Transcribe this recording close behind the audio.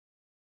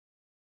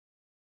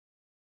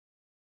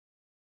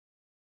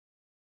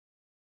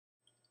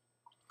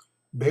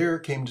Bear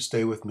came to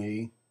stay with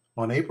me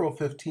on April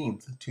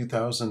 15th,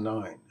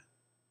 2009.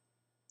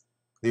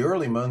 The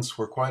early months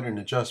were quite an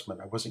adjustment.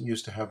 I wasn't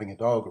used to having a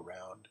dog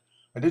around.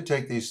 I did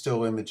take these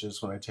still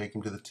images when I take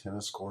him to the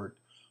tennis court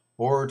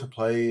or to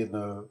play in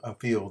a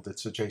field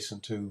that's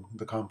adjacent to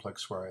the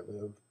complex where I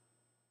live.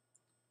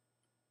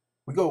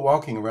 We go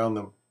walking around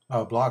the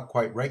block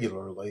quite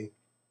regularly.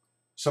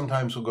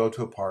 Sometimes we'll go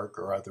to a park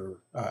or other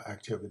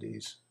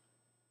activities.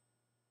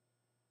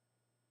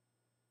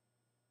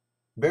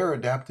 Bear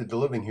adapted to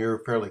living here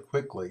fairly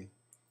quickly.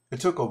 It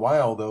took a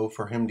while, though,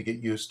 for him to get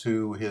used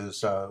to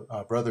his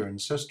brother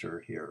and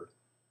sister here,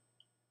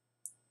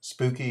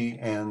 Spooky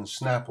and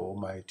Snapple,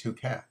 my two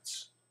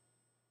cats.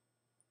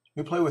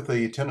 We play with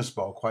the tennis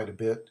ball quite a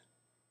bit,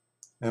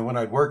 and when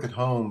I'd work at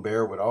home,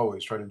 Bear would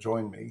always try to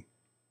join me.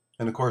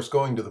 And of course,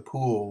 going to the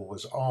pool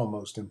was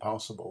almost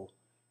impossible.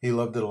 He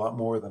loved it a lot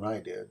more than I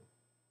did.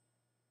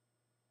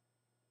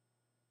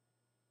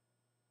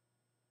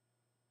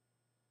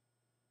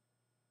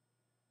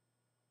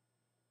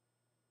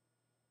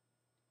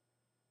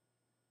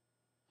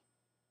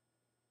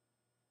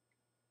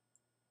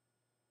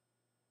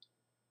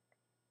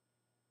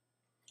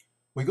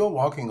 We go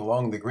walking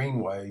along the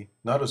greenway,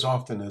 not as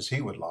often as he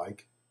would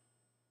like.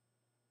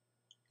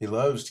 He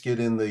loves to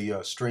get in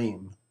the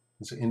stream.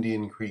 It's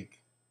Indian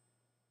Creek.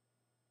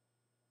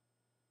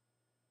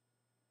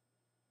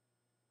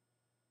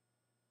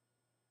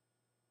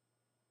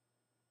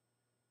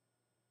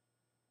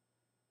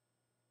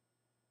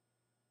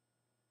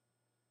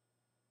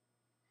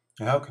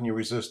 And how can you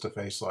resist a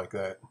face like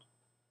that?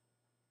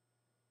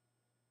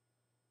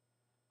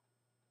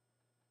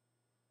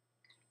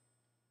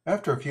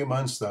 After a few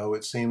months, though,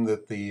 it seemed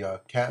that the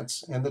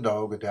cats and the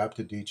dog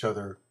adapted to each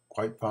other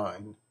quite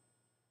fine.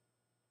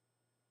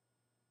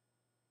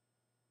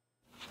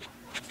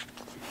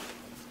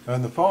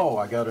 In the fall,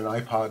 I got an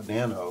iPod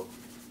Nano,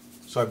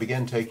 so I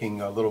began taking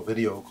little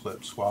video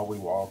clips while we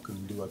walk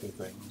and do other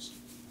things.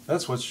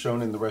 That's what's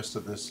shown in the rest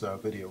of this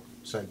video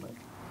segment.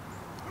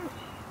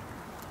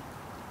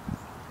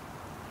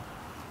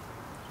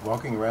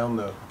 Walking around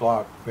the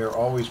block, Bear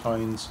always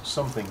finds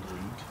something to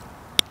eat.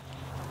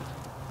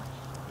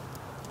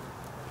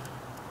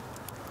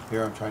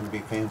 Here I'm trying to be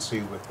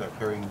fancy with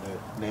carrying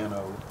the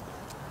Nano.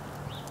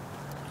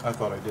 I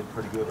thought I did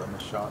pretty good on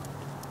this shot.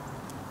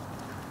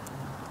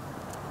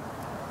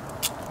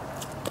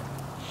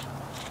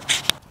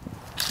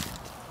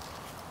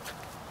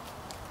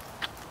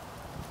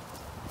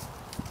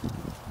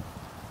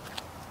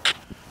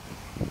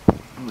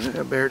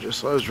 That bear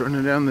just loves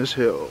running down this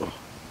hill.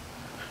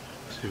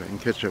 See if I can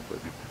catch up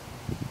with him.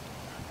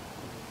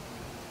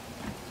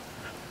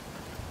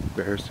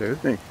 Bear, stay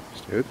with me.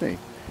 Stay with me.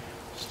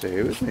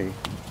 Stay with me.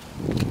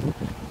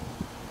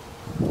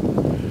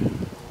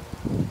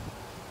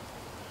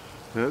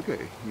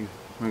 Okay, you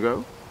wanna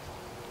go?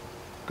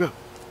 Go.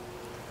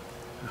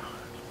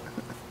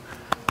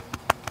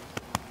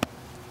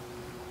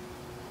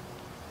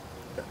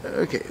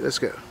 Okay, let's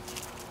go.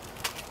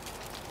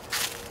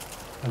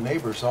 The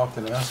neighbors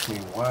often ask me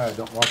why I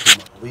don't walk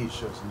him on a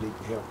leash, as indeed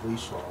we have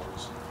leash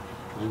laws.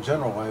 But in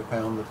general, I've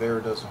found the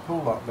bear does a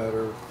whole lot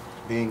better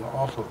being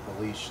off of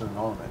the leash than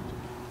on it.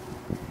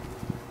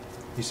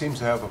 He seems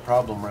to have a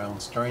problem around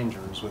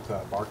strangers with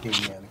barking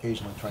and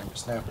occasionally trying to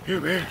snap at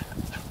Here, bear.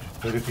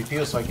 But if he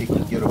feels like he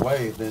can get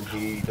away, then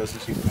he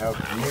doesn't seem to have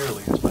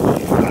nearly as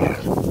much.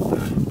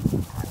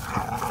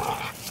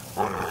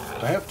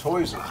 I have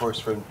toys, of course,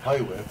 for him to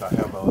play with. I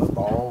have a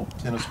ball,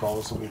 tennis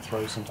balls that we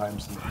throw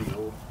sometimes in the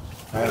field.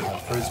 I have a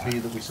frisbee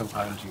that we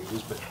sometimes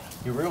use, but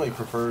he really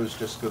prefers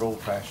just good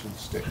old-fashioned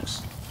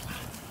sticks.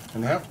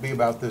 And they have to be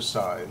about this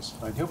size.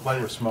 And he'll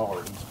play with smaller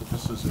ones, but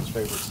this is his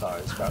favorite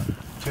size, about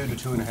 2 to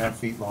 2.5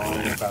 feet long,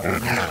 about an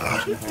inch and a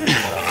half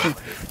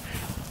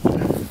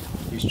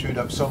wide. He's chewed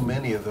up so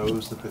many of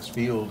those that this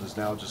field is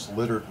now just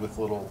littered with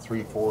little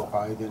 3, 4,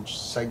 5-inch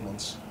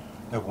segments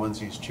of ones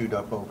he's chewed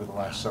up over the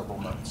last several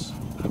months.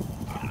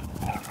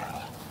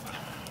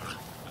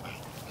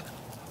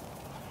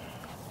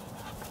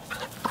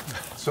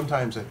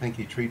 Sometimes I think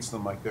he treats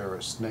them like they're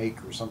a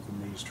snake or something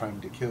that he's trying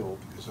to kill,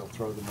 because he'll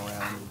throw them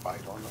around and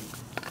bite on them.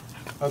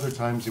 Other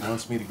times he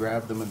wants me to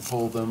grab them and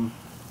pull them,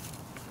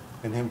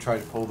 and him try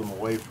to pull them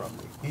away from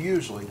me. He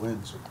usually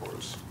wins, of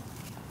course.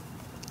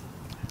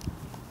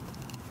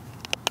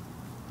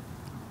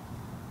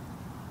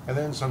 And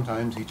then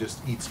sometimes he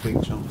just eats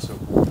big chunks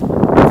of wood.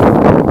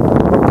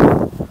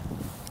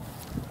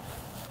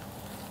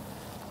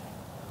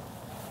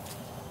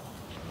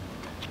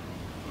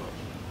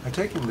 I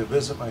take him to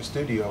visit my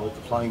studio at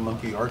the Flying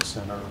Monkey Art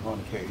Center on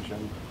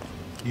occasion.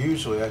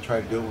 Usually I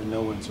try to do it when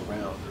no one's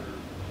around.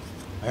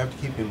 I have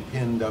to keep him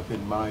pinned up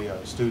in my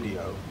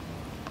studio.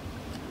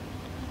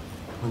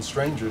 When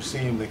strangers see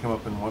him, they come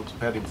up and want to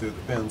pet him through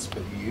the fence,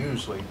 but he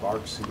usually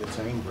barks and gets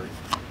angry.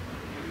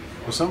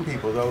 With some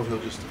people, though,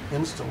 he'll just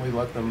instantly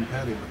let them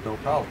pet him with no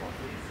problem.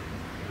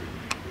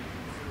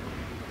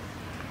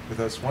 But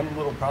that's one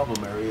little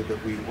problem area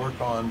that we work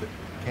on but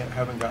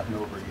haven't gotten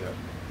over yet.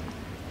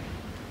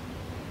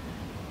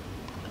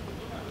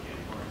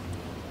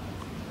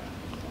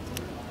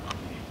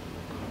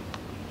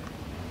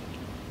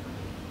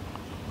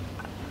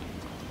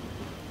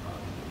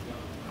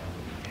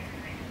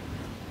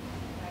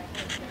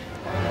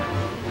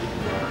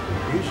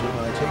 Usually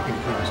when I take him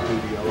to the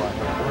studio, I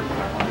have work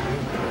that I want to do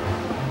there.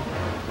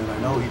 And I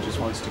know he just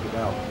wants to get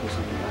out because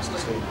he wants to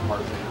stay in the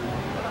apartment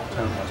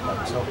townhouse by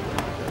himself every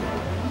day.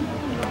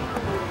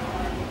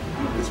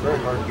 It's very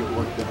hard to get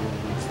work done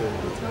when he's there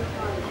with him.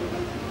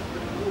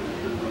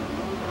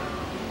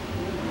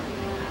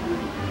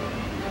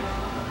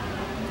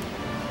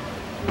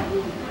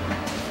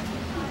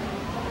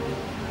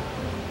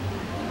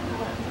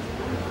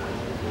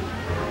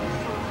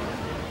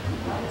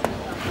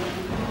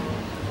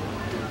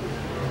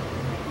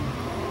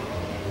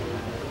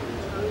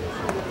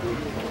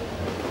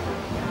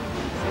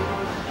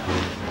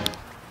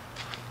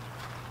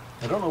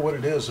 I don't know what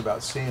it is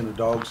about seeing a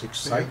dog's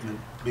excitement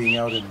being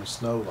out in the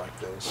snow like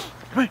this.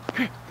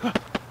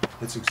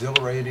 It's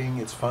exhilarating,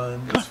 it's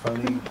fun, it's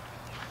funny.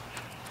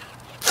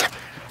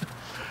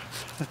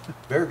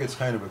 Bear gets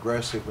kind of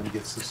aggressive when he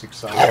gets this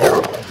excited.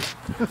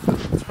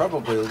 It's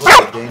probably a little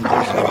bit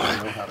dangerous if you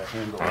know how to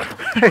handle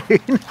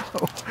it.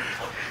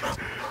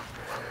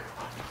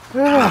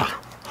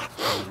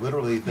 He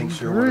literally thinks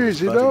you're one of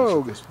his buddies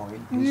at this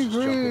point. He's just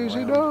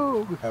jumping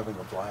around, having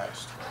a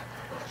blast.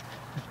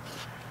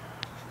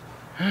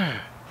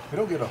 We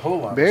don't get a whole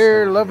lot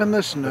Bear of snow loving here,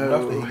 the snow.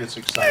 enough that he gets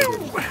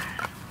excited.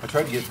 I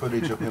tried to get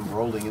footage of him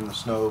rolling in the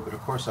snow, but of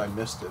course I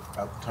missed it.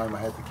 By the time I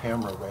had the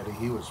camera ready,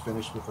 he was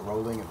finished with the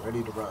rolling and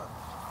ready to run.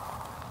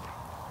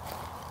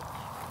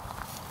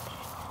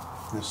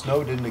 The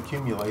snow didn't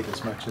accumulate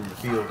as much in the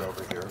field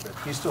over here, but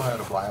he still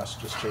had a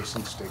blast just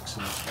chasing sticks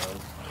in the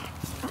snow.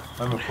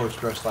 I'm of course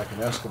dressed like an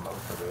Eskimo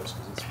for this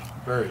because it's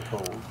very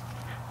cold.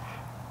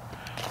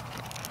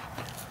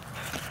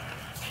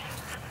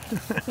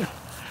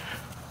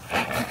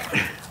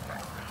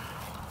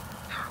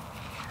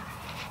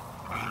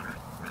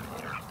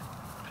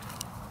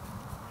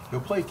 He'll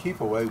play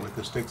keep away with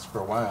the sticks for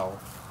a while,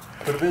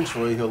 but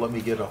eventually he'll let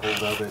me get a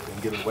hold of it and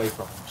get it away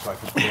from him so I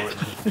can throw it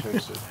and he can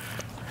chase it.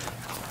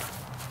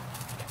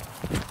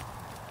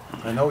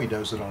 I know he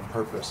does it on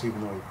purpose,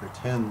 even though he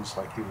pretends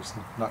like he was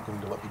not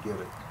going to let me get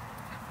it.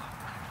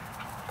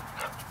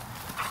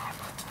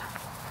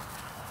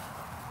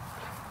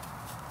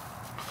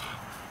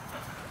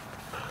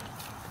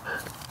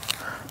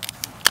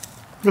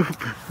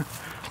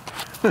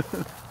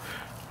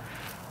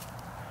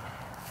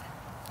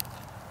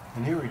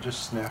 And here he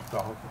just snapped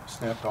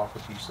off a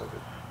piece of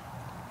it.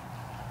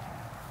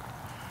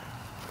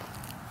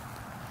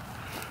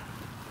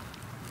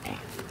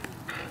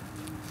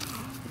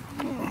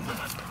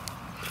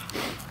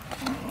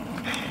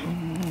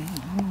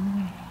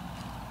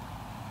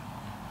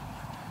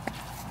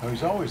 Now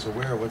he's always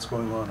aware of what's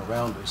going on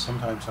around us.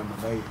 Sometimes I'm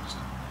amazed.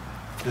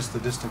 Just the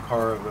distant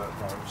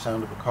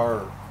sound of a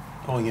car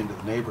pulling into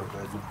the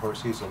neighborhood, and of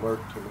course he's alert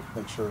to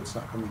make sure it's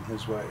not coming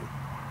his way.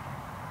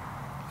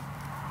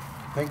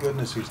 Thank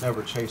goodness he's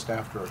never chased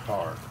after a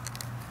car.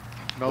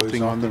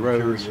 Melting on the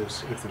roads.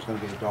 Curious if there's going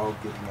to be a dog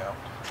getting out.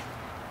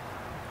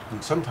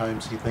 And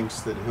sometimes he thinks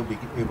that he'll be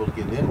able to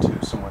get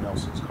into someone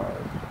else's car.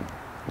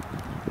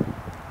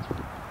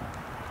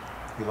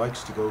 He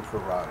likes to go for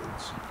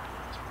rides.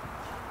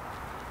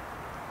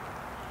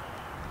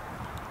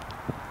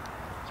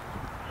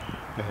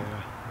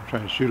 Yeah, I'm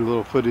trying to shoot a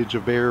little footage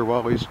of Bear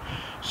while he's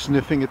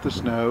sniffing at the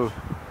snow.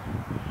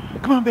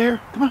 Come on, Bear,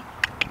 come on.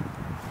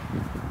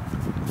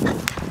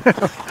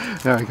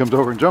 Now he comes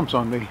over and jumps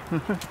on me.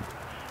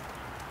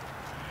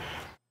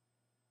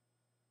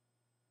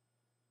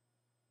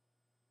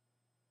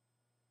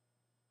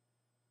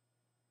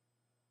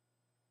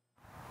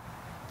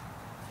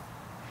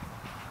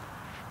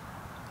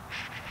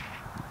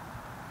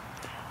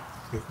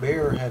 If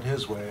Bear had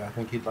his way, I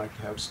think he'd like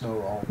to have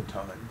snow all the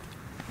time.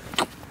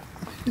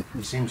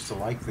 He seems to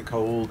like the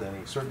cold, and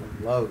he certainly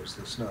loves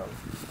the snow.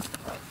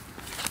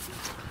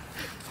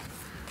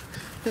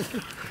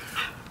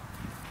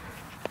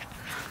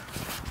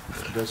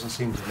 He doesn't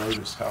seem to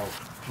notice how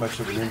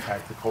much of an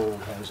impact the cold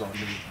has on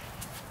me.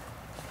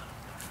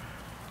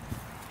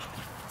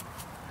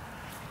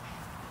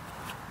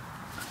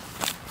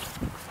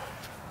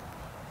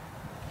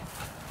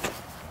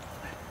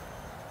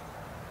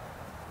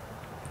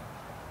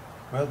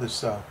 Well,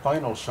 this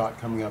final shot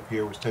coming up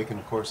here was taken,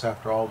 of course,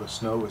 after all the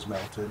snow was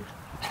melted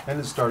and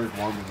it started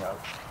warming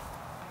up.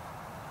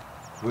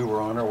 We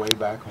were on our way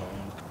back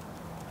home.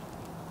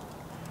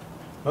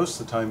 Most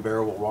of the time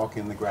Bear will walk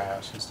in the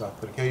grass and stuff,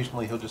 but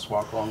occasionally he'll just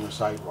walk along the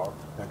sidewalk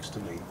next to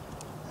me.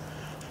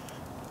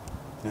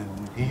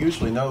 And he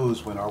usually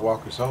knows when our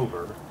walk is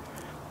over.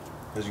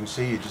 As you can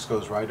see, he just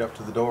goes right up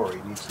to the door.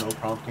 He needs no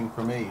prompting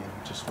from me, and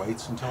he just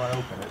waits until I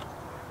open it.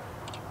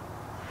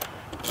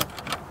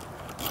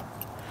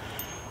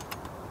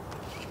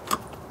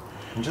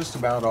 And just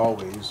about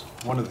always,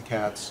 one of the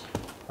cats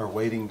are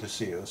waiting to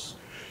see us,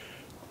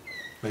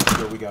 make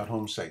sure we got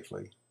home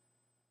safely.